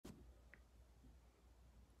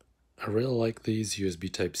I really like these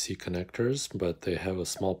USB Type-C connectors, but they have a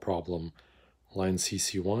small problem. Line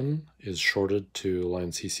CC1 is shorted to line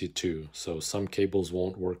CC2, so some cables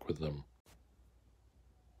won't work with them.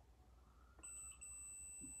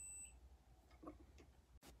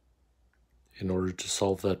 In order to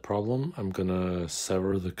solve that problem, I'm gonna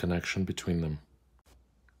sever the connection between them.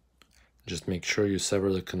 Just make sure you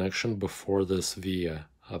sever the connection before this via,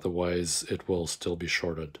 otherwise it will still be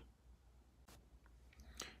shorted.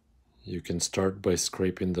 You can start by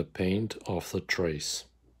scraping the paint off the trace.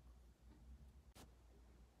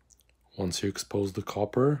 Once you expose the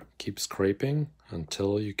copper, keep scraping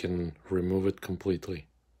until you can remove it completely.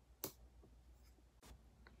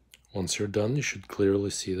 Once you're done, you should clearly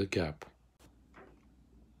see the gap.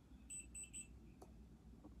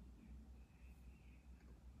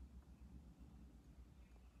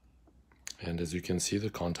 And as you can see, the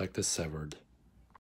contact is severed.